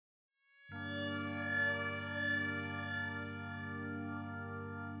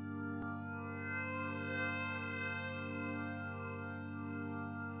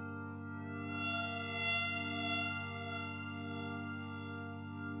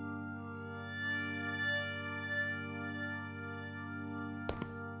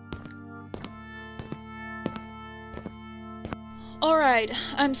Alright,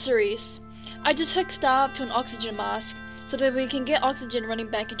 I'm Cerise. I just hooked Star up to an oxygen mask so that we can get oxygen running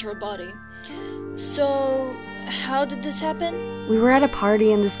back into her body. So, how did this happen? We were at a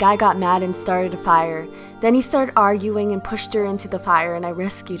party and this guy got mad and started a fire. Then he started arguing and pushed her into the fire and I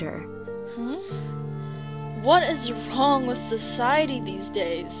rescued her. Huh? What is wrong with society these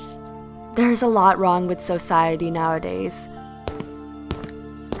days? There's a lot wrong with society nowadays.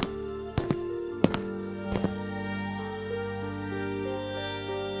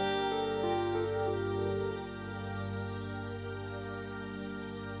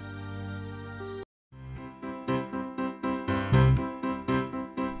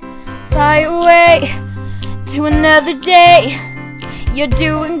 Fly away to another day. You're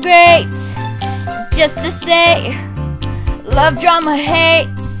doing great. Just to say, love, drama, hate.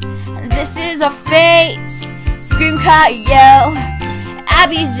 This is our fate. Scream, cry, yell.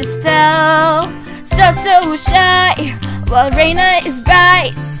 Abby just fell. Star's so shy while Reyna is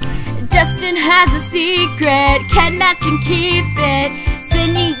bright. Justin has a secret. Ken Matson keep it.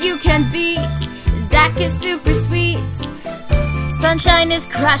 Sydney you can beat. Zach is super sweet. Sunshine is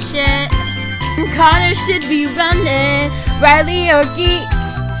crushing. Connor should be running. Riley or Geek,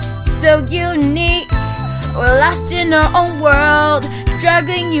 so unique. We're lost in our own world.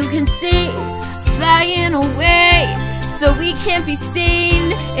 Struggling you can see. Flying away, so we can't be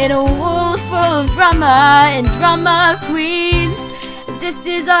seen. In a world full of drama and drama queens. This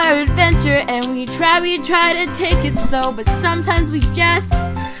is our adventure and we try to take it slow. But sometimes we just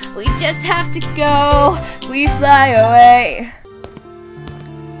have to go. We fly away.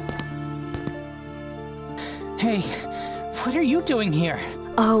 Hey, what are you doing here?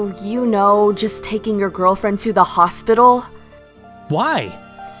 Oh, you know, just taking your girlfriend to the hospital. Why?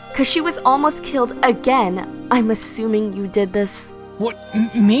 'Cause she was almost killed again. I'm assuming you did this. What,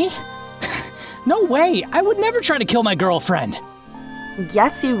 me? No way, I would never try to kill my girlfriend.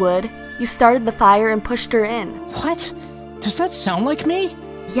 Yes, you would. You started the fire and pushed her in. What? Does that sound like me?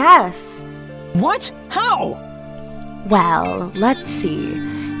 Yes. What? How? Well, let's see.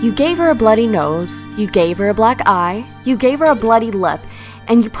 You gave her a bloody nose, you gave her a black eye, you gave her a bloody lip,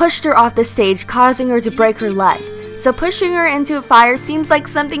 and you pushed her off the stage, causing her to break her leg. So pushing her into a fire seems like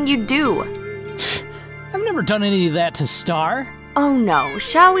something you do. I've never done any of that to Star. Oh no,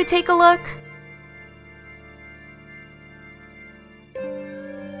 shall we take a look?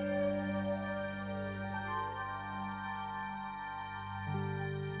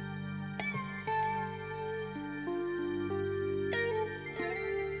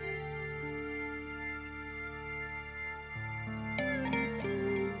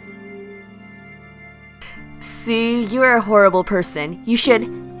 See, you're a horrible person. You should...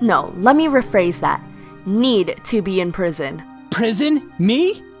 No, let me rephrase that. Need to be in prison. Prison?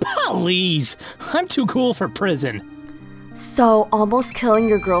 Me? Please! I'm too cool for prison. So, almost killing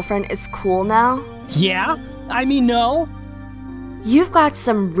your girlfriend is cool now? Yeah? I mean, no. You've got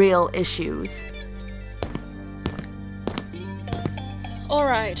some real issues.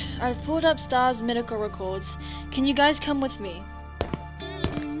 Alright, I've pulled up Star's medical records. Can you guys come with me?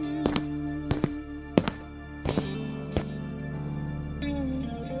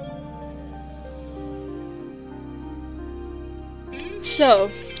 So,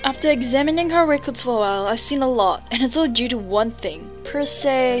 after examining her records for a while, I've seen a lot, and it's all due to one thing. Per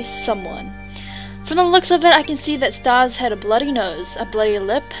se, someone. From the looks of it, I can see that Star's had a bloody nose, a bloody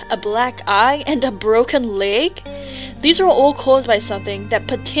lip, a black eye, and a broken leg. These were all caused by something that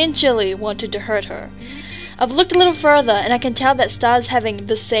potentially wanted to hurt her. I've looked a little further, and I can tell that Star's having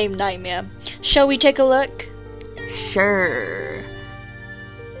the same nightmare. Shall we take a look? Sure.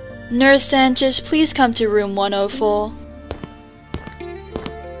 Nurse Sanchez, please come to room 104.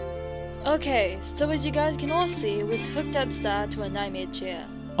 Okay, so as you guys can all see, we've hooked up Star to a nightmare chair.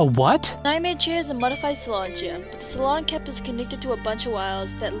 A what? Nightmare chair is a modified salon chair, but the salon cap is connected to a bunch of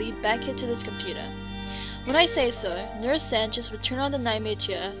wires that lead back here to this computer. When I say so, Nurse Sanchez will turn on the nightmare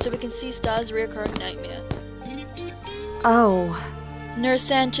chair so we can see Star's recurring nightmare. Oh. Nurse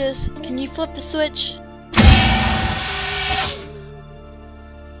Sanchez, can you flip the switch?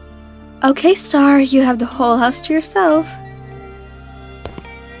 Okay, Star, you have the whole house to yourself.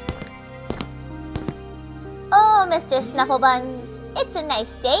 Oh, Mr. Snufflebuns, it's a nice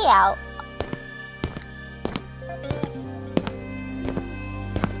day out.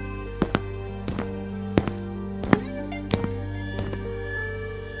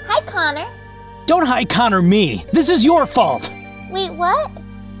 Hi, Connor. Don't hi Connor me. This is your fault. Wait, what?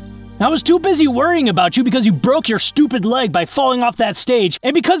 I was too busy worrying about you because you broke your stupid leg by falling off that stage,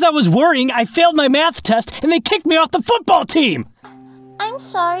 and because I was worrying, I failed my math test and they kicked me off the football team! I'm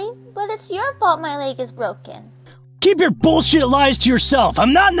sorry, but it's your fault my leg is broken. Keep your bullshit lies to yourself.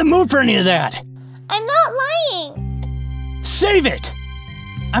 I'm not in the mood for any of that. I'm not lying. Save it!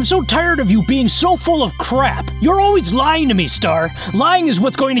 I'm so tired of you being so full of crap. You're always lying to me, Star. Lying is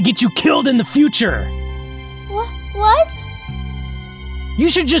what's going to get you killed in the future. What? You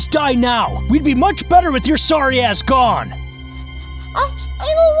should just die now. We'd be much better with your sorry ass gone. I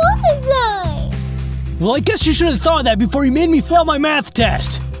don't want to die. Well, I guess you should have thought of that before you made me fail my math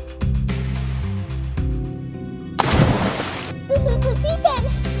test. This is the deep end.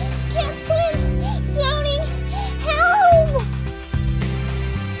 Can't swim. Drowning. Help!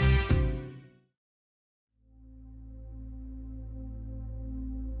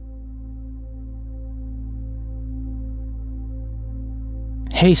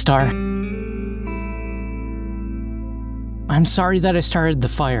 Hey, Star. I'm sorry that I started the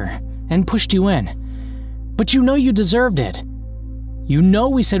fire and pushed you in, but you know you deserved it. You know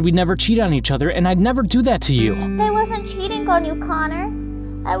we said we'd never cheat on each other, and I'd never do that to you. I wasn't cheating on you, Connor.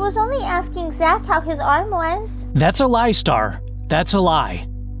 I was only asking Zach how his arm was. That's a lie, Star. That's a lie.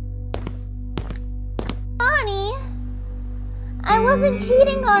 Bonnie, I wasn't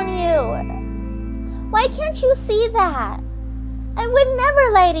cheating on you. Why can't you see that? I would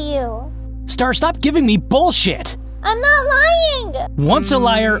never lie to you. Star, stop giving me bullshit! I'm not lying! Once a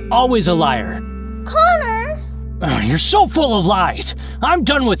liar, always a liar. Connor! Ugh, you're so full of lies. I'm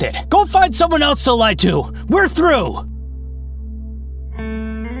done with it. Go find someone else to lie to. We're through.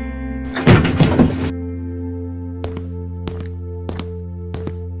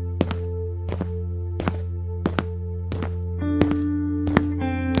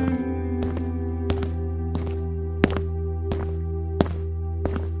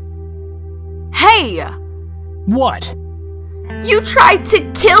 Hey! What? You tried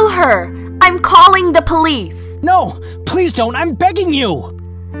to kill her! I'm calling the police! No, please don't. I'm begging you.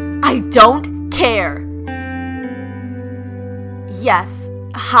 I don't care. Yes.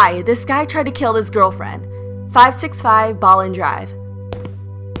 Hi, this guy tried to kill his girlfriend. 565 Ballin Drive.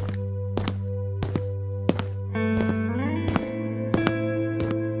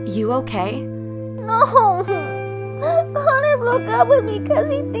 You okay? No! Connor broke up with me because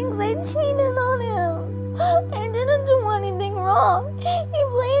he thinks I cheated on him. I didn't do anything wrong. He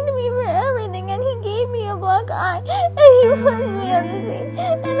blamed me for everything and he gave me a black eye and he pushed me on the thing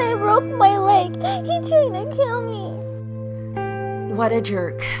and I broke my leg. He tried to kill me. What a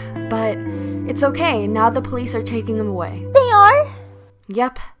jerk. But it's okay, now the police are taking him away. They are?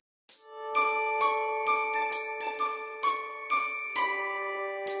 Yep,